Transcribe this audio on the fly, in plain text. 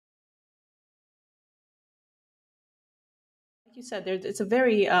You said there, it's a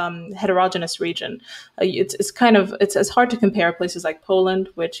very heterogeneous region. It's hard to compare places like Poland,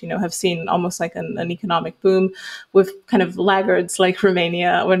 which have seen almost like an economic boom, with kind of laggards like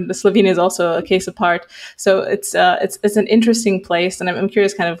Romania, when Slovenia is also a case apart. So it's an interesting place, and I'm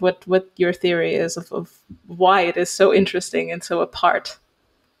curious kind of what your theory is of why it is so interesting and so apart.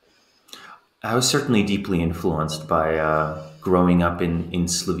 I was certainly deeply influenced by growing up in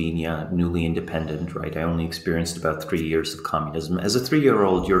Slovenia, newly independent, right? I only experienced about 3 years of communism. As a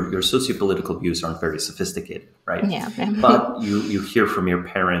 3-year-old, your sociopolitical views aren't very sophisticated, right? Yeah. But you hear from your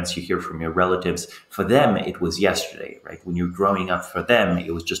parents, you hear from your relatives. For them, it was yesterday, right? When you're growing up, for them,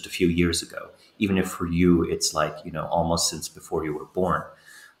 it was just a few years ago. Even if for you, it's like, almost since before you were born.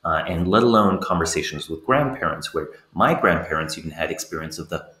 And let alone conversations with grandparents, where my grandparents even had experience of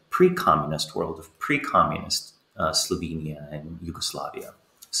the pre-communist world, of pre-communist Slovenia and Yugoslavia.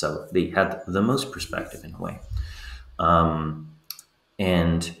 So they had the most perspective in a way.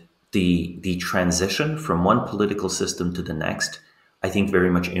 And the transition from one political system to the next, I think very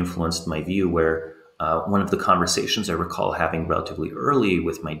much influenced my view, where one of the conversations I recall having relatively early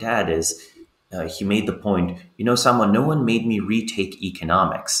with my dad is, he made the point, someone, no one made me retake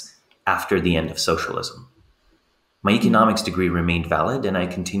economics after the end of socialism. My economics degree remained valid, and I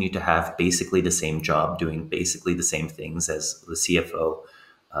continued to have basically the same job, doing basically the same things as the CFO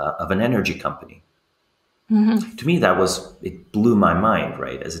of an energy company. To me, it blew my mind,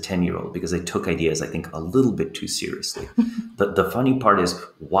 right, as a 10-year-old, because I took ideas, I think, a little bit too seriously. The funny part is,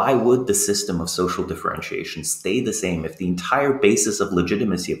 why would the system of social differentiation stay the same if the entire basis of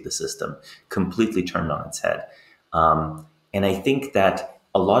legitimacy of the system completely turned on its head? And I think that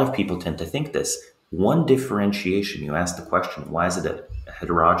a lot of people tend to think this. One differentiation, you asked the question, why is it a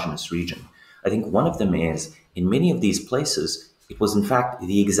heterogeneous region? I think one of them is, in many of these places, it was in fact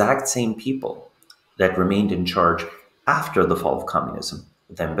the exact same people that remained in charge after the fall of communism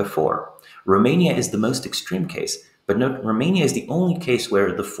than before. Romania is the most extreme case, but note, Romania is the only case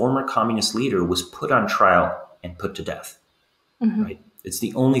where the former communist leader was put on trial and put to death. Right? It's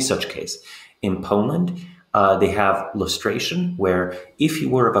the only such case. In Poland, they have lustration, where if you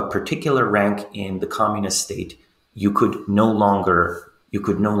were of a particular rank in the communist state, you could no longer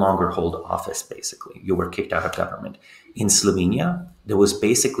hold office, basically. You were kicked out of government. In Slovenia, there was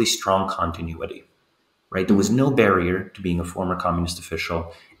basically strong continuity, right? There was no barrier to being a former communist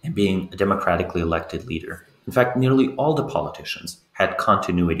official and being a democratically elected leader. In fact, nearly all the politicians had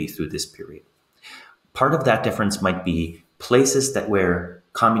continuity through this period. Part of that difference might be places where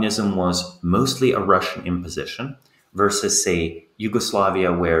communism was mostly a Russian imposition versus, say,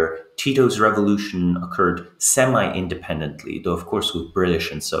 Yugoslavia, where Tito's revolution occurred semi-independently, though of course with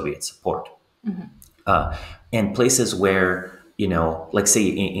British and Soviet support. And places where, like say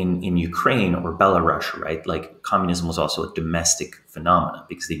in Ukraine or Belarus, right, like communism was also a domestic phenomenon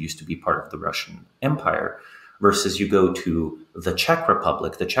because they used to be part of the Russian Empire, versus you go to the Czech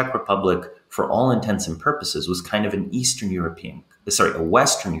Republic. The Czech Republic, for all intents and purposes, was kind of a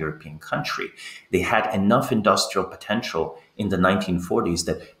Western European country. They had enough industrial potential in the 1940s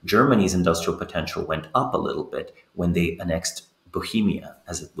that Germany's industrial potential went up a little bit when they annexed Bohemia,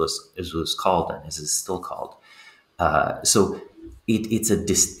 as it was called and as it's still called. So it's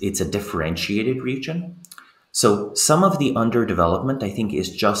a differentiated region. So some of the underdevelopment, I think, is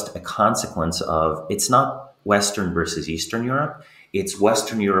just a consequence of, it's not Western versus Eastern Europe, it's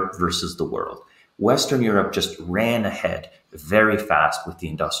Western Europe versus the world. Western Europe just ran ahead very fast with the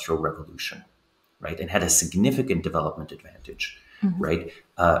Industrial Revolution, right, and had a significant development advantage, right?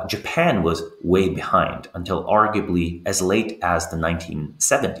 Japan was way behind until arguably as late as the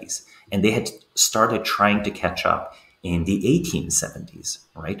 1970s, and they had started trying to catch up in the 1870s,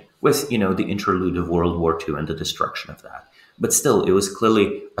 right, with, the interlude of World War II and the destruction of that. But still, it was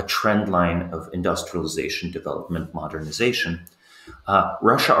clearly a trend line of industrialization, development, modernization.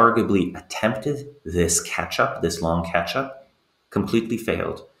 Russia arguably attempted this long catch-up, completely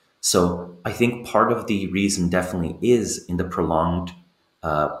failed. So I think part of the reason definitely is in the prolonged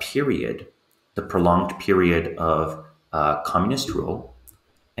period of communist rule.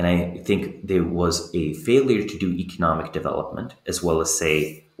 And I think there was a failure to do economic development, as well as,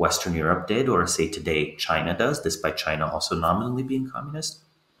 say, Western Europe did, or say today China does, despite China also nominally being communist.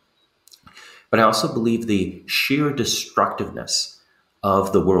 But I also believe the sheer destructiveness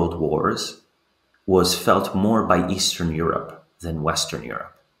of the world wars was felt more by Eastern Europe than Western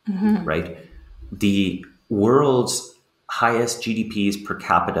Europe, right? The world's highest GDPs per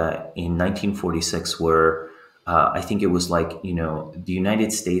capita in 1946 were, I think it was like, the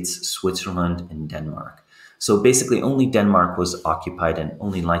United States, Switzerland, and Denmark. So basically only Denmark was occupied and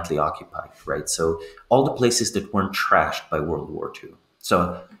only lightly occupied, right? So all the places that weren't trashed by World War II.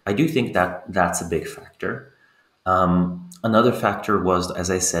 So I do think that that's a big factor. Another factor was, as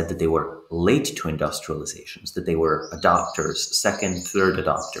I said, that they were late to industrializations, that they were adopters, second, third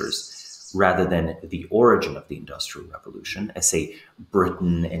adopters, rather than the origin of the Industrial Revolution, as say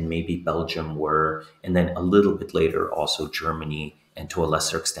Britain and maybe Belgium were, and then a little bit later also Germany and to a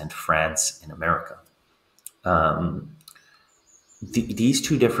lesser extent France and America. These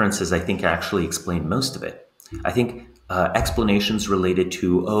two differences, I think, actually explain most of it. I think explanations related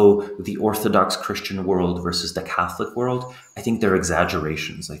to, the Orthodox Christian world versus the Catholic world, I think they're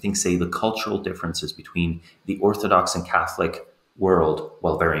exaggerations. I think, say, the cultural differences between the Orthodox and Catholic world,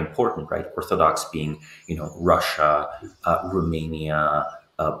 well, very important, right? Orthodox being, Russia, Romania,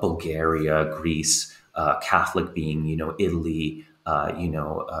 Bulgaria, Greece, Catholic being, Italy,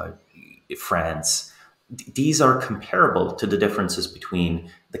 France. These are comparable to the differences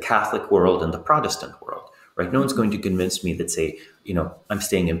between the Catholic world and the Protestant world, right? No one's going to convince me that, say, I'm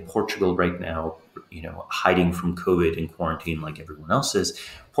staying in Portugal right now, hiding from COVID in quarantine like everyone else is.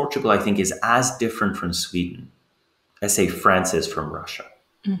 Portugal, I think, is as different from Sweden as, say, France is from Russia,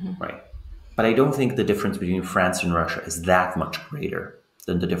 right? But I don't think the difference between France and Russia is that much greater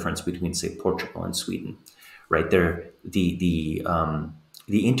than the difference between, say, Portugal and Sweden, right?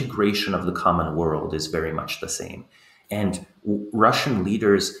 The integration of the common world is very much the same. And Russian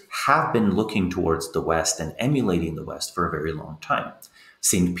leaders have been looking towards the West and emulating the West for a very long time.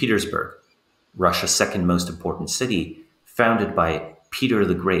 St. Petersburg, Russia's second most important city, founded by Peter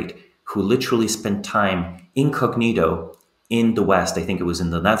the Great, who literally spent time incognito in the West, I think it was in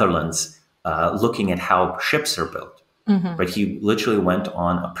the Netherlands, looking at how ships are built. But he literally went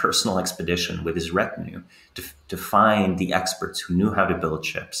on a personal expedition with his retinue to find the experts who knew how to build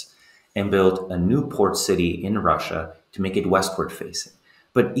ships and build a new port city in Russia to make it westward facing.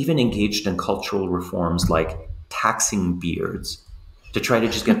 But even engaged in cultural reforms like taxing beards to try to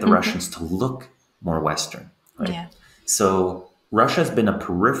just get the Russians to look more Western. Right? Yeah. So Russia has been a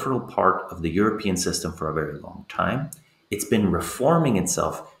peripheral part of the European system for a very long time. It's been reforming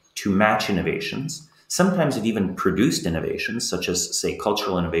itself to match innovations. Sometimes it even produced innovations, such as, say,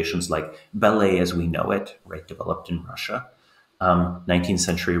 cultural innovations like ballet as we know it, right, developed in Russia, 19th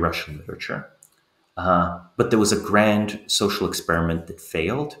century Russian literature. But there was a grand social experiment that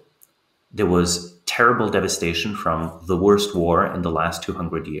failed. There was terrible devastation from the worst war in the last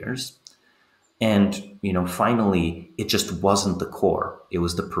 200 years. And, finally, it just wasn't the core. It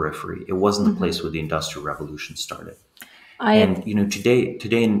was the periphery. It wasn't the place where the Industrial Revolution started.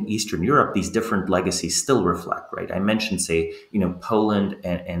 Today in Eastern Europe, these different legacies still reflect, right? I mentioned, say, Poland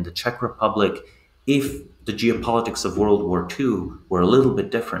and the Czech Republic. If the geopolitics of World War II were a little bit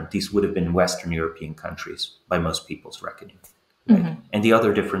different, these would have been Western European countries by most people's reckoning. Right? And the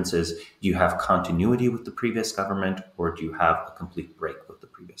other difference is, do you have continuity with the previous government, or do you have a complete break with the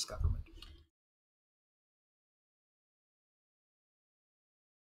previous government?